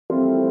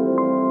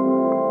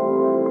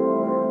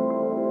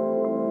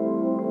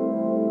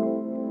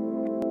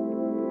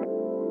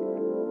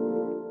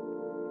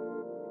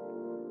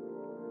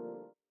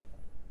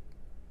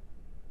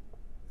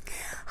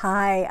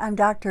Hi, I'm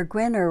Dr.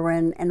 Gwyn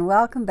Erwin, and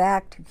welcome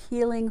back to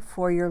Healing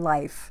for Your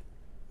Life.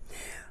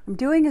 I'm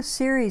doing a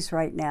series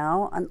right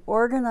now on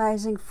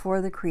organizing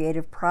for the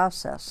creative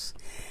process.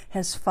 It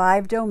has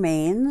 5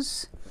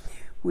 domains.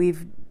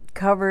 We've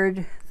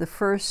covered the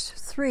first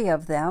 3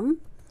 of them,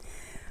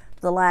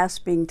 the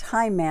last being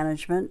time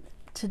management.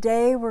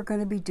 Today we're going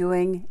to be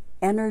doing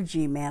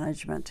energy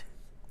management.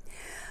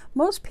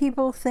 Most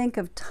people think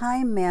of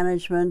time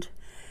management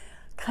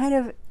kind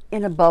of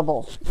in a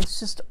bubble.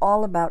 It's just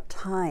all about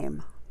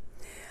time.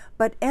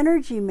 But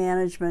energy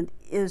management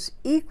is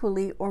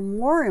equally or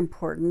more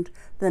important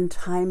than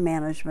time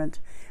management.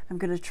 I'm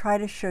going to try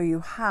to show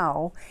you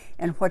how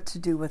and what to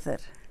do with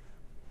it.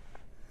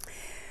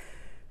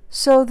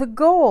 So the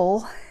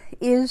goal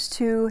is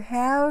to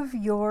have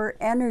your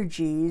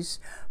energies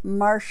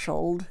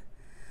marshaled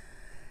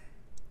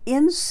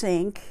in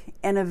sync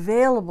and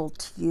available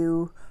to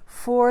you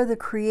for the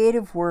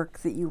creative work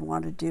that you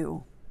want to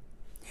do.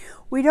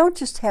 We don't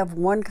just have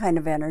one kind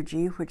of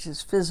energy, which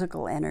is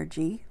physical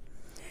energy,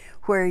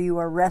 where you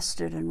are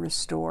rested and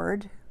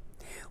restored.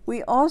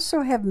 We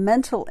also have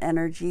mental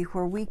energy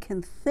where we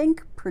can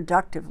think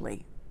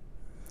productively.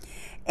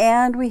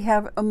 And we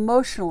have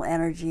emotional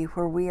energy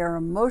where we are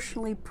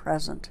emotionally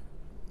present.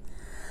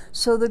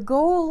 So the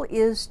goal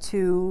is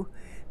to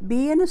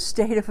be in a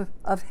state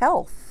of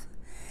health.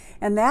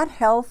 And that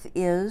health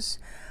is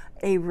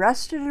a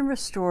rested and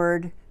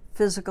restored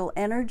physical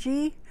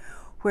energy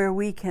where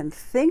we can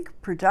think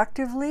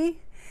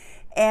productively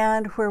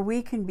and where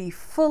we can be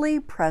fully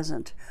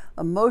present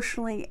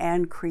emotionally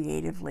and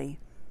creatively.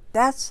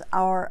 That's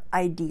our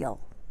ideal.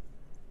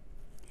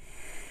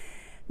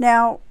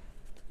 Now,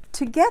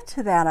 to get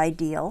to that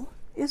ideal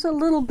is a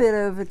little bit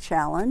of a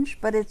challenge,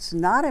 but it's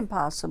not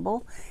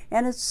impossible,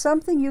 and it's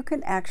something you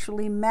can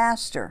actually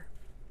master.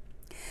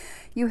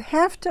 You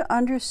have to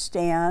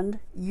understand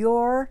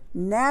your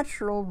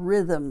natural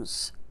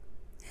rhythms.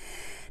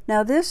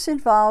 Now this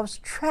involves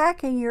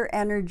tracking your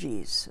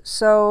energies.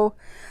 So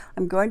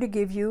I'm going to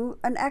give you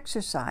an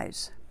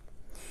exercise.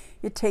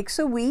 It takes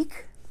a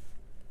week,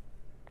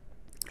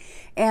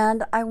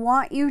 and I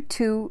want you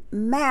to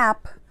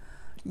map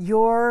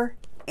your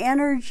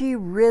energy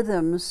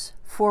rhythms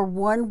for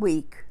 1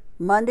 week,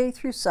 Monday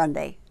through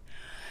Sunday.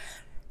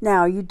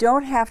 Now you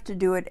don't have to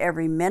do it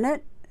every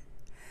minute.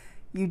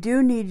 You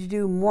do need to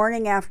do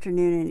morning,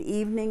 afternoon, and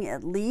evening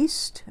at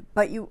least,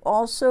 but you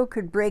also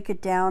could break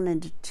it down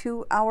into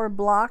 2-hour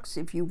blocks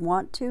if you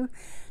want to.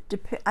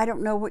 I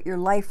don't know what your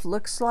life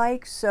looks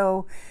like,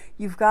 so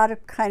you've got to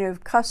kind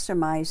of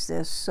customize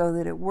this so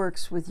that it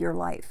works with your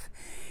life.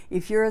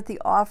 If you're at the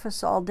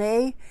office all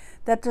day,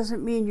 that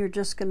doesn't mean you're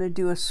just going to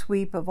do a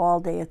sweep of all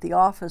day at the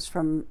office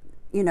from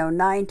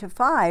 9 to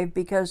 5,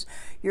 because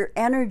your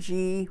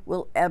energy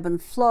will ebb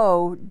and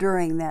flow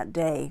during that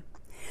day.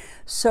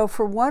 So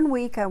for 1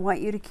 week, I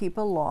want you to keep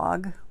a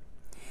log.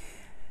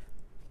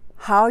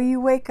 How you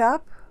wake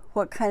up,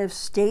 what kind of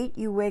state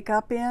you wake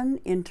up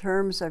in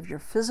terms of your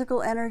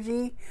physical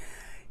energy,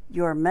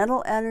 your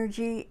mental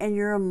energy, and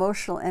your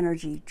emotional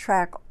energy.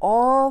 Track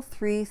all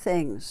 3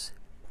 things.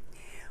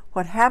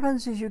 What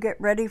happens is you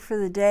get ready for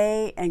the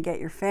day and get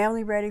your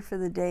family ready for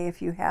the day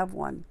if you have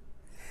one.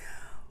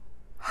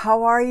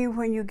 How are you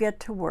when you get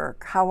to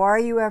work? How are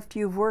you after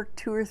you've worked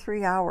 2 or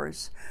 3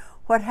 hours?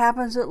 What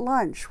happens at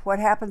lunch? What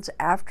happens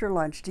after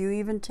lunch? Do you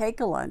even take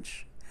a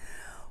lunch?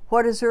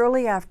 What is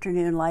early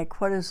afternoon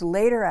like? What is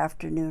later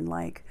afternoon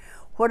like?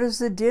 What is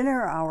the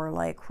dinner hour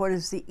like? What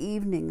is the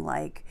evening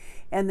like?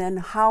 And then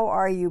how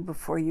are you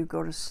before you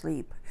go to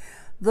sleep?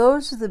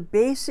 Those are the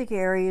basic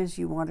areas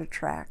you want to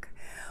track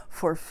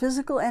for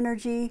physical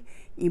energy,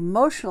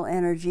 emotional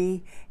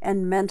energy,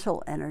 and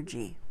mental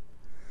energy.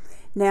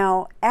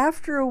 Now,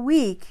 after a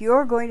week,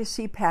 you're going to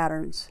see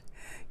patterns.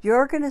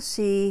 You're going to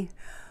see,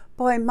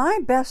 boy, my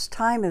best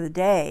time of the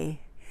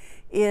day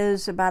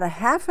is about a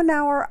half an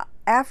hour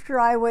after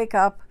I wake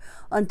up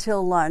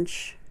until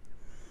lunch.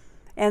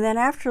 And then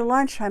after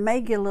lunch, I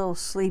may get a little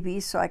sleepy,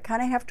 so I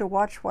kind of have to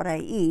watch what I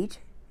eat.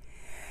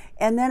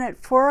 And then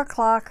at 4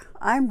 o'clock,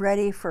 I'm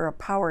ready for a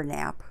power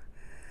nap.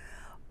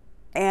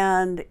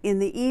 And in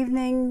the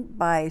evening,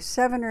 by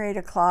 7 or 8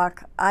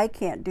 o'clock, I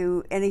can't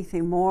do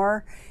anything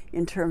more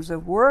in terms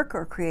of work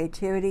or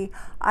creativity.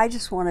 I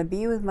just want to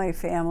be with my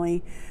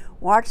family,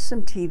 watch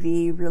some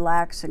TV,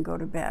 relax, and go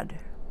to bed.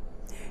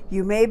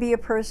 You may be a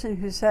person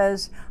who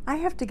says, I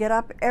have to get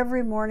up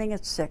every morning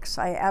at 6.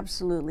 I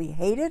absolutely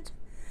hate it.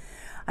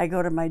 I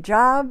go to my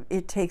job.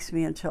 It takes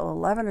me until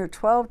 11 or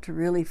 12 to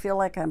really feel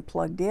like I'm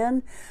plugged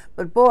in.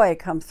 But boy,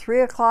 come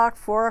 3 o'clock,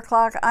 4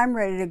 o'clock, I'm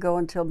ready to go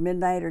until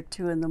midnight or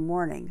 2 in the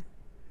morning.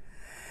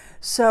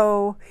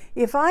 So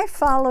if I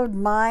followed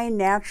my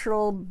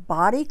natural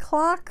body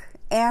clock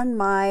and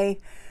my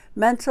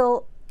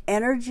mental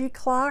energy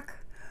clock,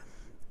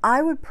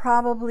 I would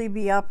probably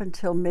be up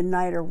until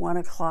midnight or 1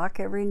 o'clock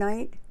every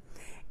night,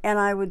 and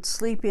I would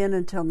sleep in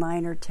until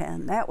 9 or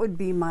 10. That would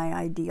be my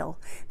ideal.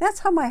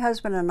 That's how my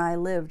husband and I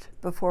lived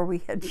before we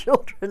had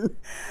children.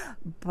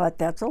 But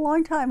that's a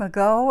long time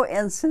ago,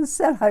 and since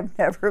then I've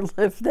never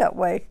lived that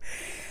way.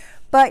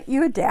 But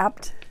you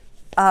adapt.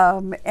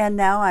 And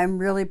now I'm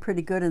really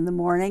pretty good in the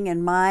morning,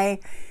 and my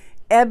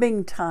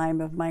ebbing time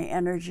of my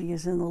energy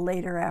is in the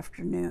later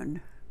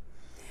afternoon.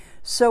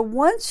 So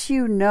once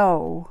you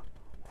know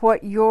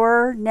what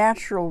your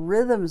natural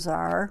rhythms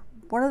are,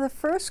 one of the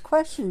first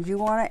questions you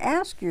want to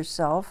ask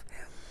yourself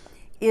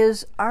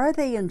is, are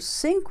they in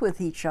sync with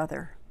each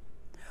other?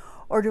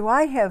 Or do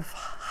I have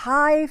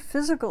high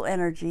physical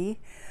energy,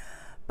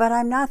 but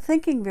I'm not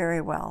thinking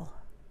very well?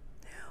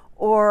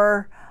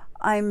 Or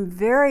I'm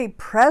very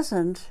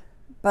present,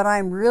 but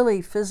I'm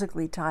really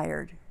physically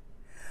tired?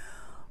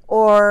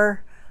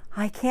 Or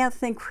I can't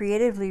think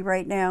creatively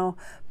right now,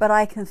 but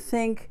I can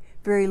think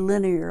very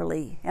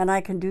linearly, and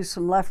I can do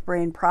some left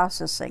brain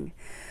processing.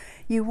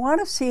 You want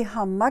to see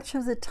how much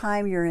of the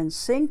time you're in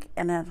sync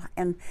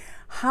and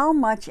how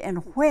much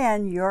and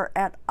when you're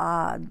at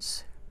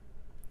odds.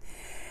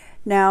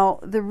 Now,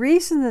 the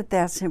reason that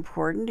that's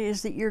important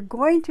is that you're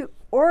going to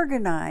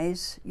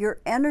organize your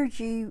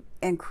energy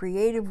and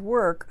creative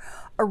work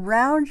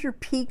around your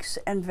peaks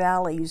and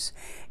valleys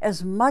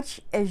as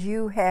much as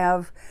you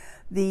have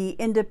the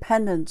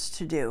independence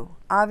to do.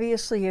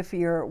 Obviously, if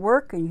you're at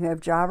work and you have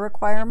job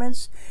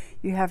requirements,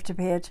 you have to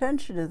pay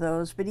attention to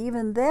those. But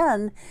even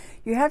then,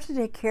 you have to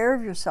take care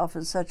of yourself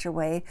in such a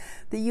way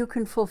that you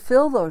can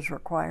fulfill those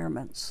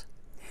requirements.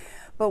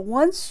 But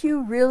once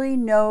you really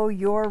know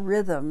your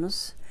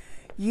rhythms,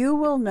 you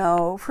will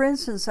know, for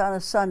instance, on a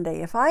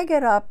Sunday, if I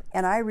get up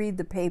and I read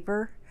the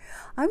paper,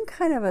 I'm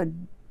kind of a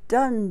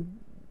done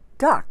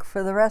duck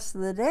for the rest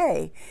of the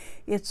day.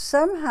 It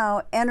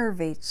somehow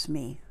enervates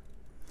me.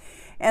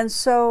 And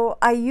so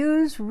I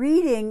use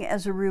reading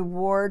as a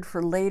reward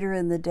for later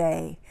in the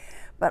day.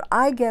 But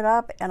I get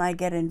up and I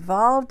get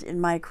involved in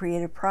my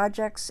creative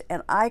projects,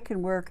 and I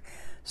can work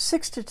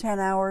 6 to 10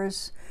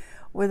 hours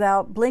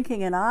without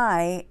blinking an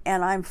eye,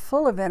 and I'm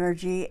full of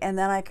energy, and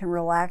then I can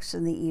relax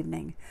in the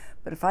evening.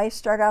 But if I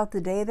start out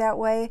the day that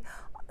way,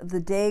 the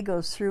day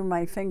goes through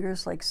my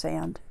fingers like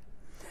sand.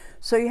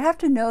 So you have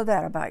to know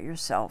that about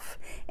yourself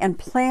and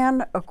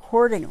plan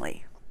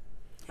accordingly.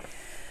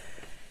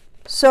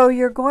 So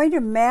you're going to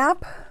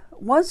map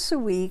once a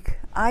week.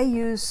 I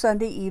use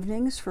Sunday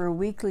evenings for a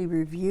weekly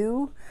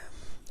review,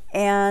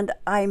 and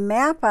I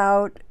map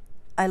out,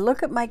 I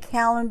look at my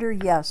calendar,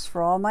 yes,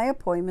 for all my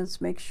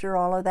appointments, make sure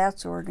all of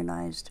that's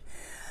organized.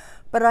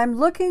 But I'm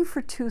looking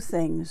for two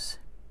things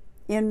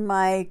in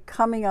my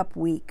coming up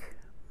week.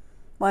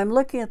 Well, I'm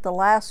looking at the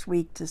last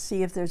week to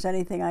see if there's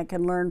anything I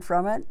can learn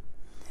from it,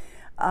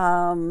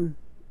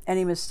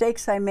 any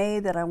mistakes I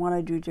made that I want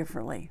to do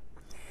differently,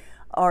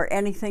 or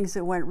any things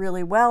that went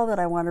really well that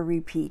I want to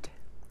repeat.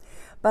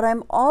 But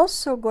I'm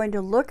also going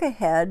to look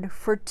ahead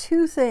for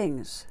two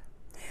things.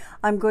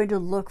 I'm going to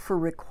look for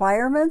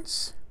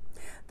requirements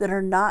that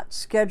are not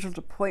scheduled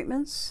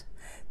appointments.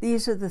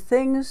 These are the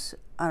things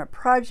on a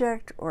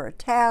project or a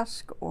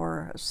task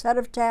or a set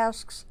of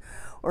tasks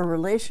or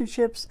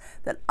relationships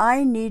that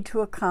I need to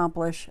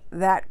accomplish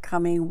that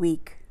coming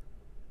week.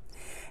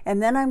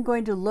 And then I'm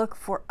going to look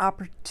for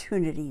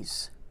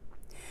opportunities.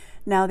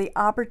 Now, the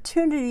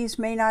opportunities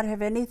may not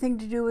have anything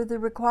to do with the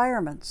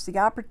requirements. The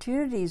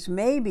opportunities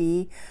may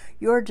be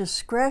your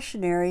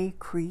discretionary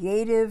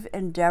creative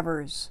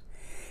endeavors.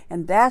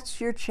 And that's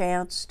your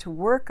chance to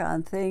work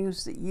on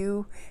things that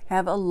you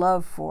have a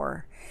love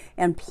for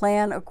and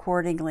plan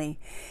accordingly.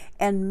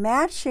 And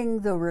matching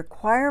the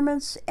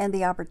requirements and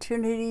the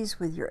opportunities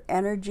with your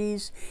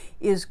energies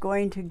is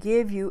going to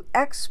give you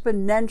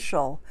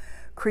exponential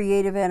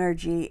creative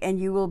energy, and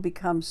you will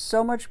become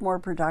so much more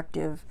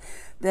productive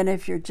than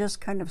if you're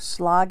just kind of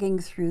slogging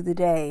through the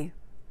day.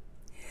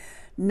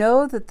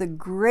 Know that the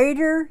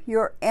greater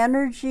your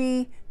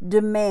energy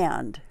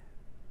demand,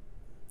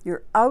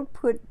 your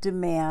output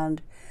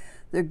demand,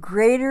 the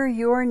greater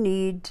your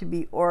need to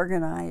be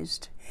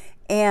organized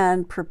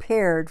and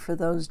prepared for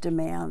those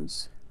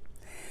demands.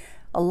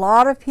 A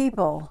lot of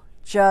people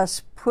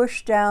just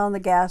push down the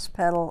gas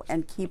pedal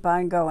and keep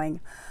on going.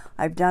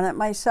 I've done it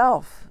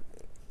myself.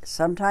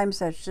 Sometimes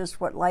that's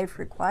just what life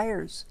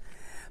requires.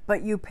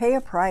 But you pay a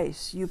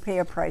price. You pay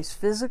a price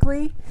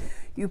physically.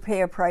 You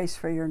pay a price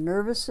for your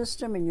nervous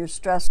system and your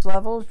stress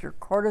levels, your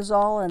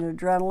cortisol and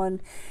adrenaline,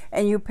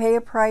 and you pay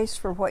a price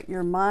for what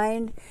your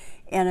mind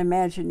and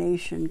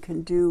imagination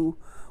can do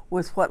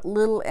with what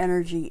little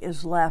energy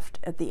is left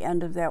at the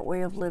end of that way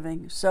of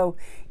living. So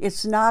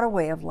it's not a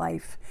way of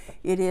life.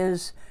 It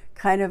is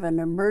kind of an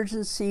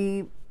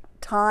emergency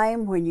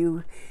time when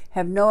you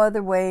have no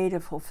other way to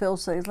fulfill.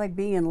 So it's like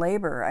being in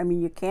labor. I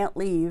mean, you can't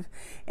leave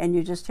and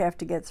you just have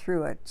to get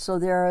through it. So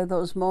there are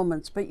those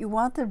moments, but you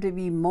want them to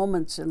be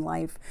moments in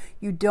life.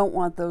 You don't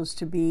want those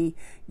to be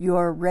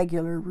your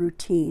regular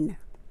routine.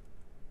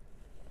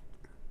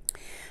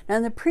 Now,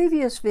 in the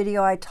previous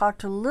video, I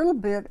talked a little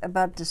bit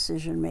about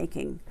decision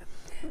making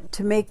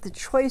to make the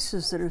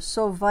choices that are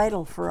so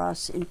vital for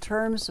us in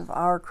terms of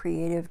our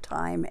creative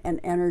time and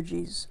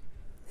energies.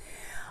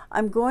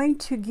 I'm going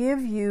to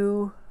give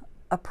you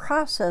a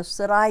process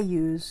that I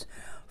use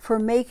for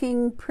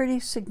making pretty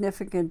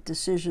significant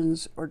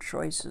decisions or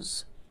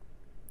choices.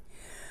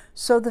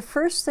 So the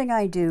first thing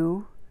I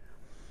do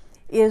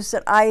is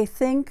that I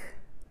think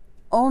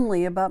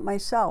only about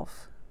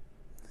myself.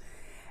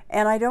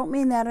 And I don't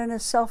mean that in a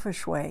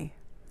selfish way.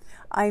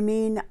 I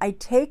mean, I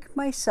take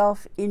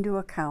myself into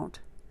account.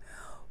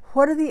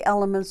 What are the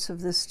elements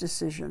of this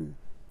decision?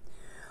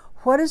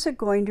 What is it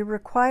going to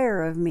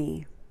require of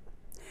me?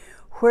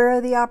 Where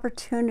are the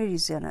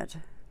opportunities in it?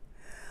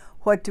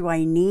 What do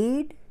I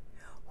need?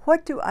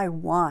 What do I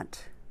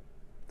want?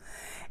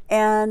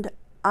 And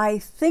I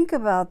think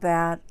about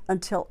that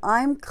until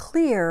I'm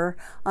clear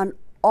on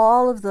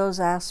all of those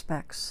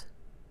aspects.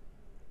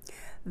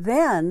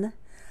 Then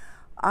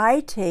I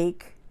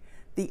take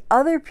the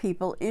other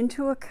people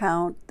into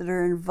account that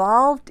are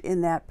involved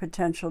in that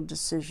potential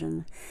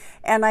decision,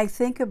 and I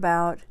think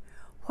about,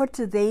 what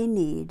do they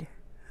need?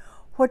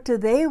 What do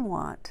they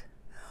want?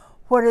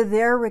 What are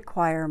their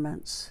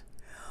requirements?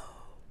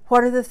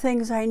 What are the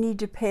things I need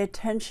to pay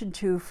attention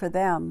to for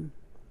them?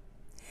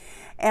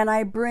 And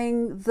I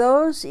bring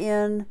those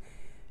in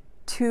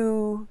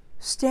to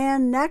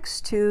stand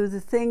next to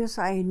the things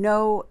I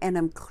know and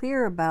am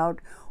clear about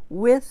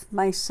with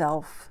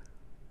myself.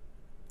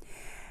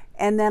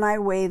 And then I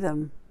weigh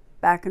them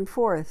back and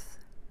forth.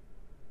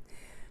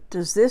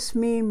 Does this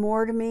mean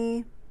more to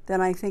me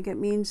than I think it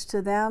means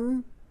to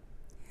them?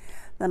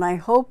 Then I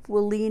hope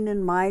will lean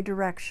in my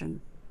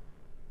direction.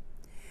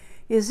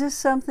 Is this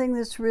something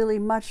that's really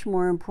much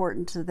more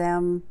important to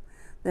them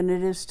than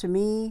it is to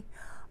me?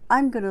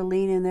 I'm going to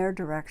lean in their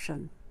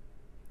direction.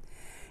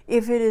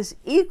 If it is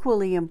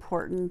equally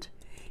important,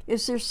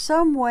 is there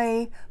some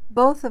way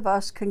both of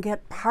us can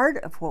get part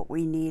of what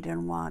we need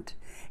and want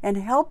and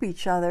help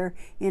each other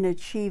in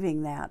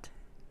achieving that?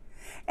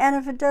 And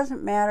if it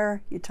doesn't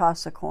matter, you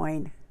toss a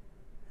coin.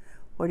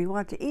 What do you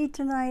want to eat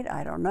tonight?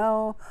 I don't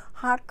know.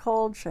 Hot,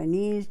 cold,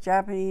 Chinese,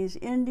 Japanese,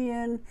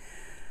 Indian,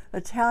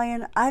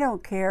 Italian, I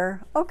don't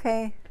care.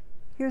 Okay,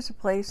 here's a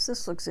place.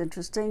 This looks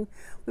interesting.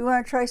 We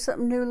want to try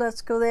something new.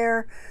 Let's go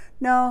there.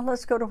 No,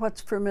 let's go to what's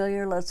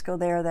familiar. Let's go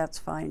there. That's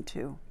fine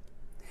too.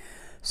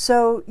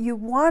 So you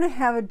want to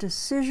have a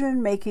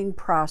decision-making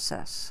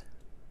process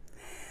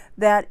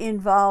that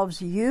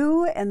involves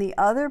you and the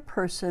other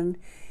person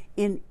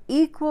in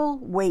equal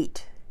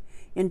weight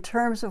in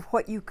terms of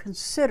what you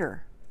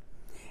consider.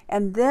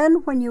 And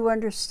then when you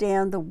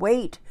understand the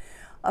weight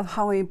of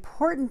how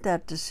important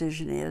that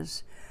decision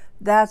is,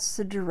 that's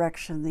the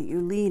direction that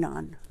you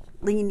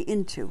lean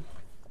into.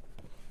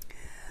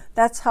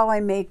 That's how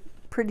I make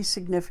pretty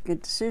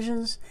significant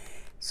decisions.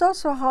 It's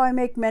also how I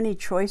make many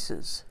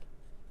choices.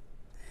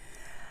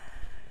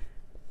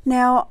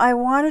 Now, I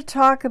want to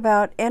talk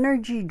about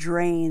energy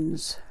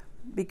drains,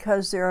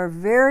 because there are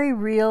very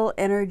real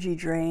energy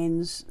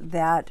drains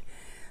that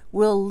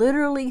will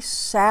literally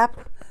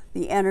sap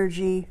the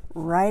energy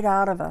right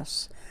out of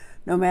us,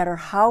 no matter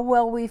how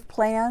well we've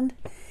planned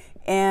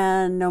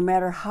and no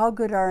matter how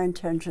good our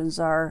intentions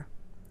are.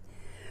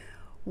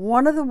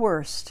 One of the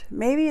worst,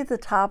 maybe at the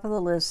top of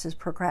the list, is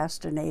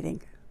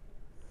procrastinating.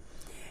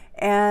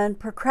 And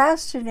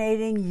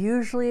procrastinating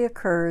usually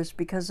occurs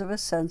because of a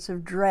sense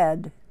of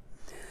dread.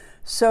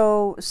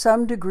 So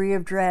some degree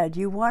of dread.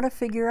 You want to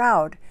figure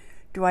out,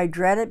 do I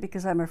dread it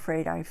because I'm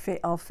afraid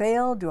I'll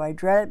fail? Do I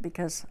dread it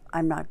because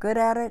I'm not good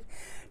at it?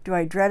 Do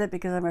I dread it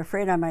because I'm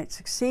afraid I might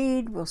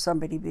succeed? Will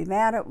somebody be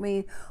mad at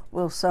me?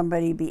 Will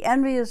somebody be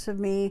envious of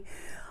me?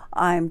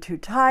 I'm too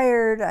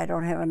tired. I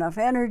don't have enough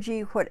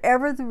energy.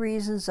 Whatever the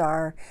reasons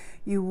are,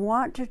 you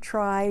want to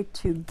try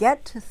to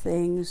get to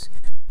things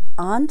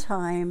on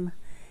time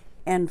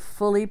and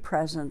fully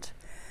present,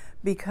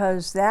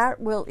 because that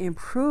will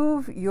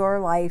improve your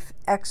life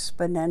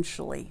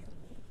exponentially.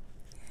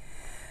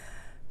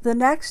 The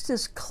next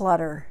is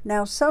clutter.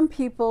 Now, some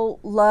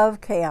people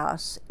love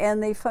chaos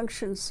and they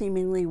function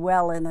seemingly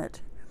well in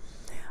it.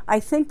 I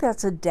think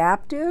that's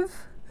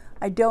adaptive.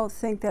 I don't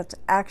think that's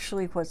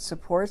actually what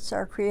supports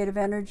our creative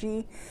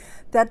energy.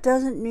 That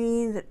doesn't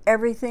mean that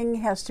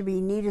everything has to be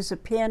neat as a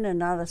pin and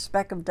not a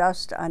speck of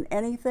dust on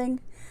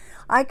anything.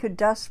 I could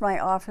dust my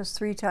office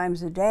 3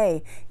 times a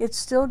day. It's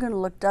still going to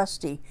look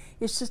dusty.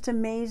 It's just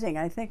amazing.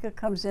 I think it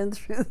comes in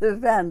through the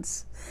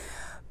vents.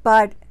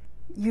 But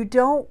you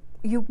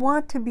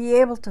want to be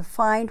able to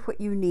find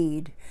what you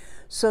need.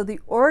 So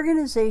the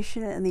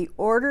organization and the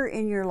order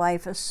in your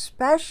life,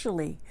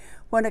 especially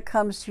when it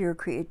comes to your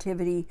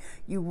creativity,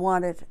 you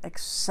want it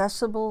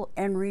accessible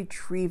and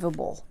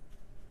retrievable.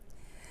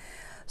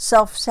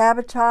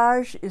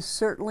 Self-sabotage is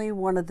certainly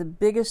one of the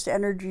biggest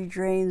energy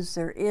drains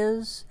there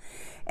is,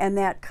 and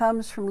that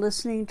comes from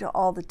listening to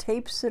all the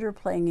tapes that are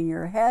playing in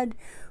your head.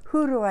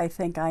 Who do I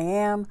think I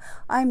am?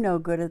 I'm no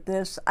good at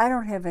this. I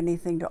don't have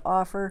anything to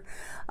offer.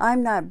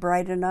 I'm not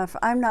bright enough.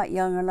 I'm not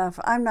young enough.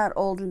 I'm not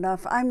old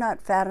enough. I'm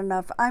not fat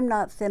enough. I'm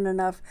not thin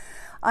enough.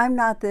 I'm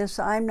not this.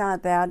 I'm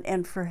not that.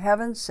 And for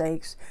heaven's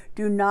sakes,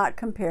 do not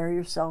compare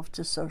yourself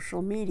to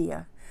social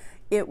media.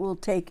 It will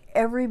take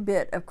every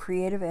bit of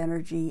creative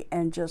energy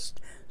and just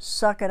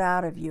suck it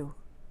out of you.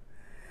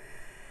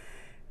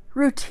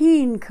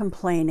 Routine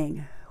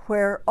complaining,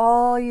 where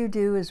all you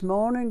do is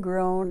moan and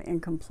groan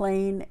and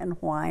complain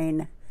and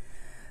whine.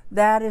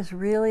 That is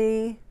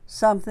really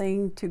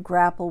something to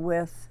grapple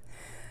with,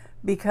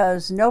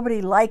 because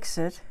nobody likes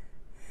it,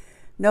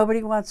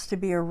 nobody wants to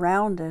be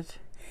around it,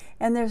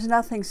 and there's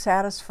nothing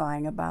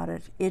satisfying about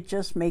it. It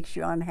just makes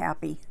you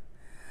unhappy.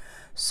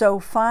 So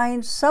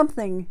find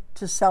something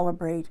to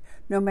celebrate,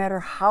 no matter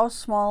how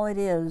small it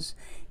is,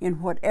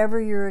 in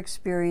whatever your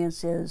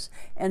experience is,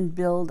 and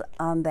build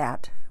on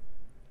that.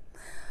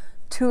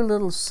 Too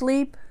little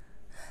sleep,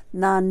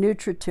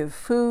 non-nutritive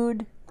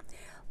food,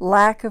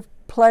 lack of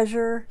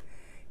pleasure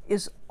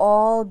is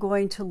all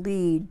going to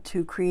lead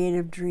to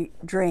creative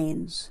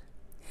drains.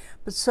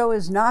 But so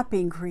is not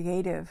being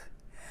creative.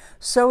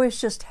 So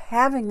is just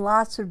having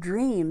lots of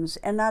dreams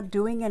and not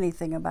doing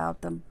anything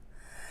about them.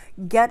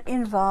 Get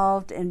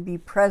involved and be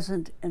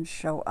present and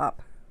show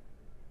up.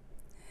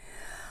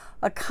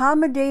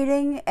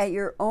 Accommodating at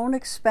your own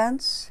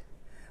expense,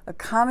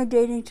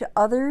 accommodating to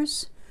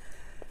others.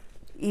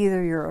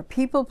 Either you're a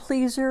people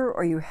pleaser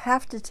or you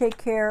have to take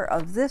care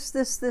of this,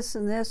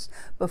 and this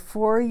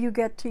before you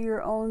get to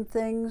your own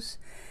things,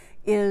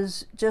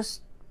 is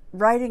just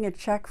writing a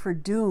check for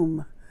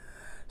doom.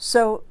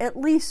 So at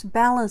least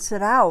balance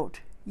it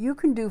out. You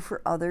can do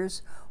for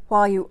others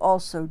while you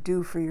also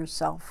do for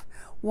yourself.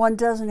 One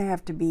doesn't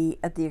have to be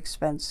at the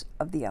expense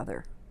of the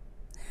other.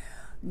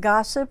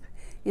 Gossip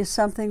is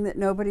something that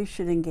nobody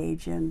should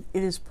engage in.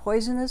 It is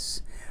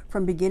poisonous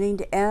from beginning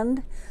to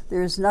end.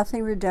 There is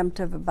nothing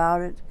redemptive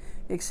about it,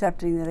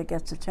 excepting that it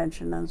gets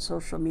attention on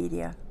social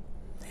media.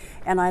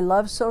 And I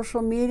love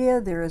social media.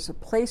 There is a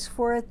place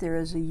for it. There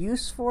is a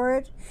use for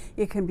it.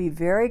 It can be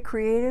very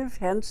creative,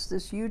 hence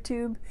this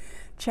YouTube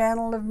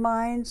channel of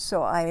mine.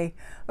 So I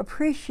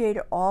appreciate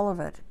all of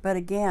it. But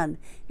again,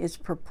 it's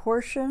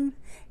proportion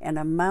and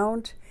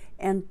amount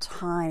and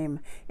time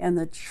and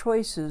the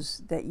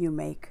choices that you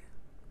make.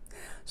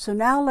 So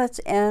now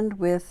let's end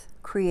with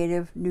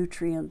creative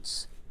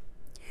nutrients.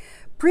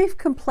 Brief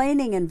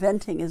complaining and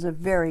venting is a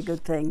very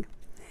good thing.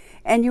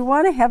 And you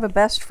want to have a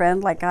best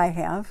friend like I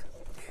have,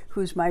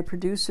 who's my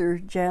producer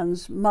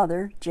Jen's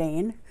mother,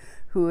 Jane,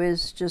 who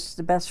is just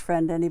the best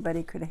friend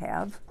anybody could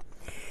have.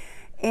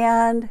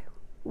 And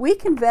we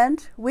can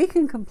vent, we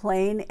can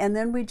complain, and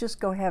then we just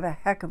go have a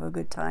heck of a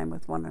good time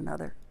with one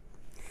another.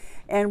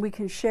 And we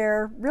can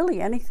share really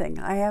anything.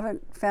 I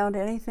haven't found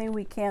anything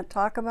we can't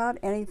talk about,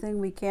 anything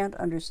we can't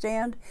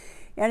understand,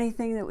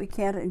 anything that we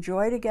can't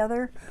enjoy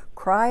together,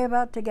 cry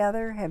about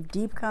together, have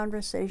deep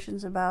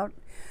conversations about.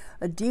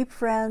 A deep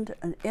friend,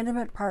 an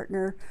intimate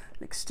partner,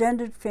 an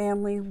extended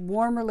family,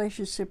 warm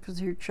relationship with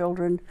your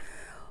children.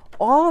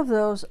 All of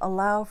those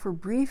allow for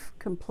brief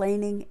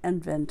complaining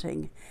and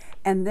venting,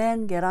 and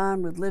then get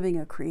on with living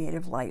a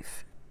creative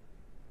life.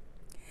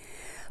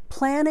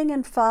 Planning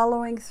and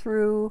following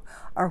through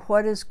are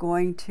what is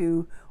going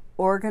to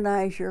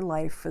organize your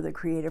life for the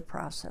creative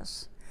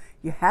process.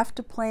 You have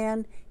to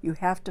plan, you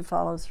have to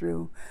follow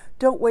through.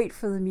 Don't wait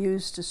for the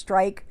muse to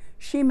strike.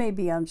 She may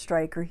be on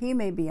strike or he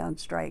may be on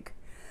strike.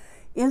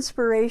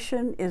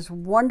 Inspiration is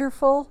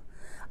wonderful.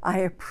 I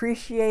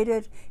appreciate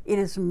it. It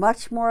is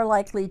much more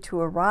likely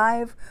to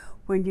arrive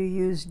when you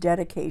use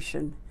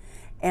dedication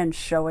and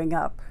showing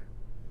up.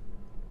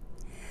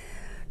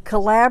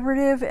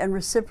 Collaborative and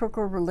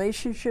reciprocal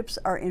relationships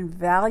are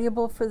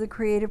invaluable for the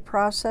creative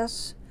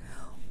process.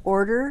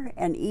 Order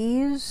and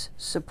ease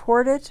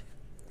support it.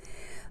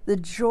 The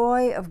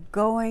joy of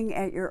going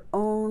at your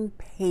own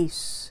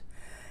pace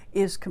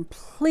is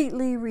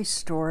completely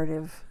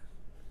restorative.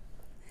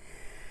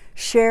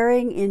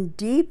 Sharing in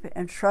deep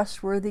and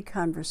trustworthy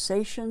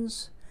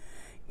conversations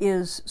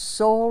is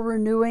soul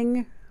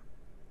renewing.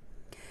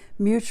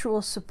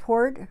 Mutual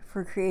support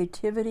for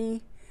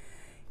creativity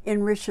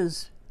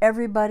enriches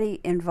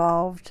everybody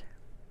involved.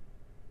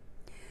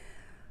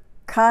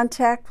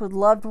 Contact with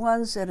loved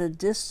ones at a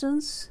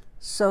distance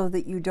so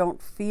that you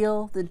don't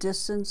feel the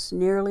distance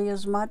nearly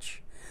as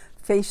much.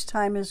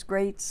 FaceTime is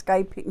great,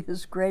 Skyping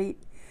is great,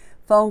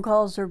 phone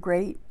calls are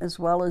great, as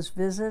well as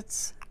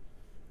visits.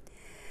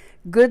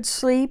 Good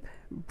sleep,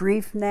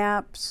 brief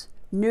naps,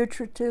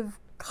 nutritive,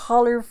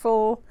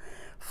 colorful,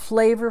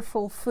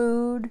 flavorful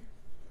food.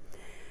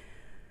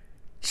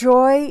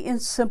 Joy in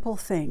simple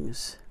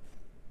things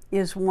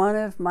is one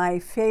of my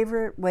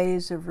favorite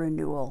ways of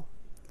renewal.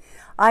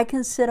 I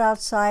can sit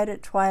outside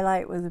at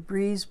twilight with a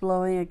breeze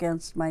blowing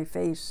against my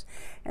face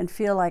and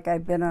feel like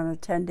I've been on a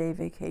 10-day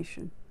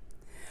vacation.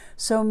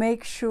 So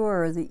make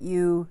sure that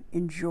you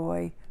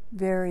enjoy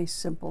very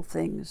simple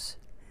things.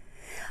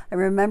 I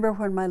remember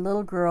when my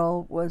little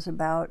girl was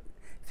about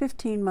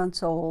 15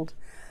 months old,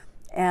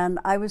 and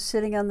I was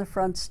sitting on the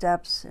front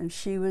steps and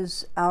she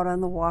was out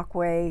on the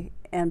walkway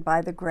and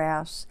by the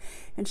grass,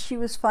 and she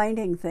was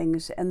finding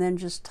things and then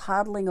just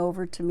toddling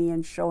over to me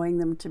and showing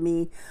them to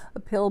me, a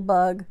pill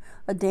bug,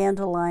 a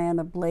dandelion,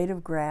 a blade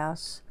of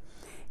grass.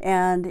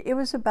 And it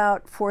was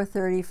about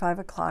 4:30, 5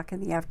 o'clock in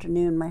the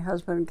afternoon. My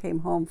husband came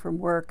home from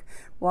work,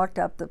 walked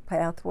up the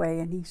pathway,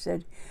 and he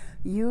said,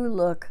 "You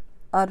look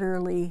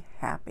utterly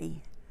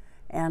happy."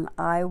 And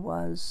I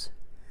was.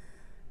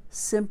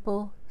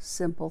 Simple,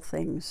 simple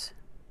things.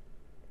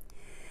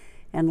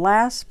 And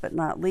last but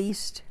not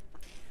least,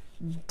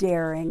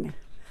 daring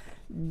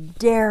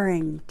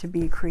to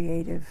be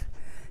creative.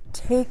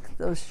 Take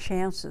those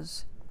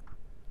chances.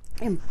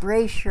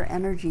 Embrace your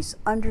energies,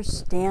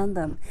 understand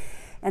them,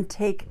 and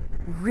take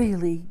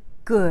really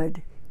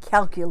good,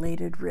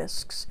 calculated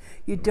risks.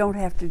 You don't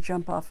have to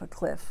jump off a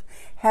cliff.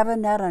 Have a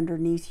net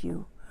underneath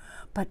you,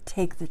 but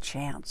take the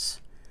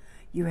chance.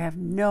 You have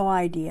no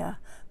idea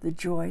the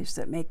joys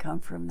that may come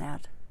from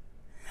that.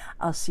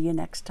 I'll see you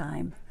next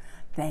time.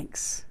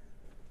 Thanks.